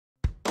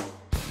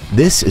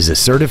This is a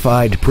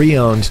certified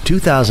pre-owned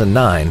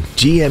 2009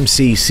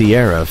 GMC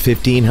Sierra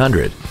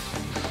 1500.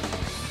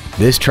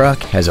 This truck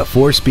has a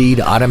 4-speed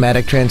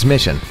automatic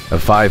transmission, a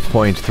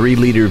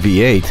 5.3-liter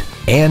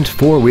V8, and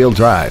 4-wheel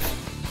drive.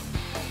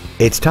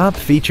 Its top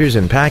features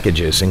and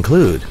packages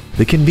include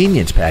the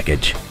convenience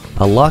package,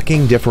 a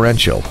locking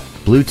differential,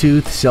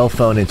 Bluetooth cell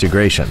phone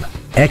integration,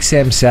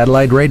 XM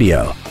satellite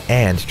radio,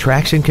 and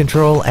traction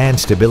control and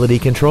stability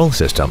control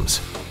systems.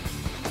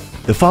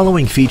 The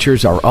following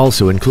features are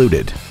also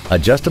included: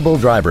 adjustable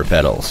driver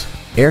pedals,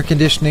 air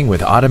conditioning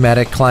with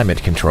automatic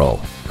climate control,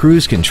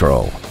 cruise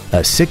control,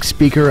 a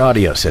 6-speaker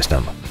audio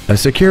system, a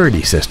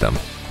security system,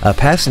 a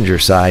passenger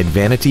side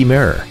vanity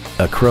mirror,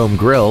 a chrome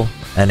grille,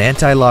 an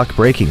anti-lock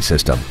braking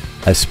system,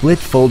 a split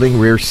folding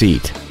rear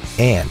seat,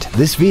 and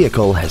this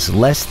vehicle has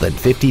less than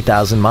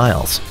 50,000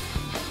 miles.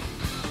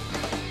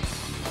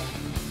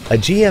 A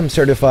GM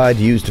certified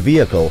used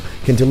vehicle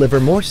can deliver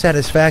more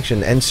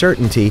satisfaction and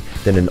certainty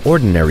than an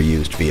ordinary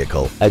used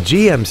vehicle. A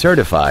GM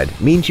certified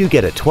means you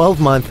get a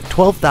 12-month,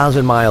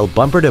 12,000-mile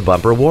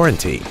bumper-to-bumper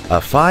warranty,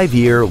 a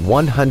 5-year,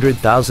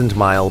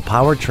 100,000-mile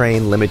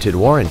powertrain limited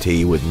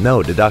warranty with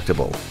no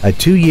deductible, a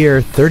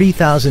 2-year,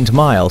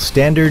 30,000-mile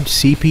standard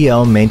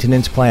CPL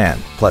maintenance plan,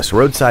 plus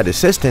roadside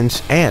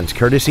assistance and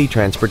courtesy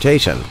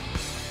transportation.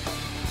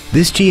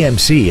 This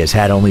GMC has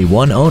had only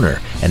one owner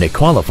and it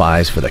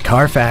qualifies for the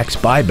Carfax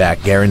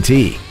buyback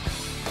guarantee.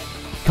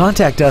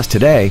 Contact us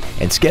today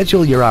and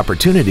schedule your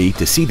opportunity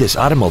to see this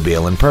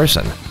automobile in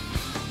person.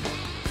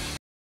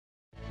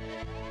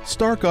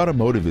 Stark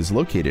Automotive is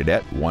located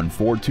at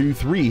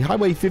 1423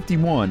 Highway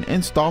 51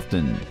 in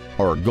Stoughton.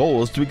 Our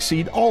goal is to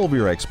exceed all of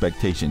your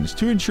expectations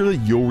to ensure that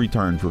you'll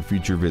return for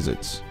future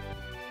visits.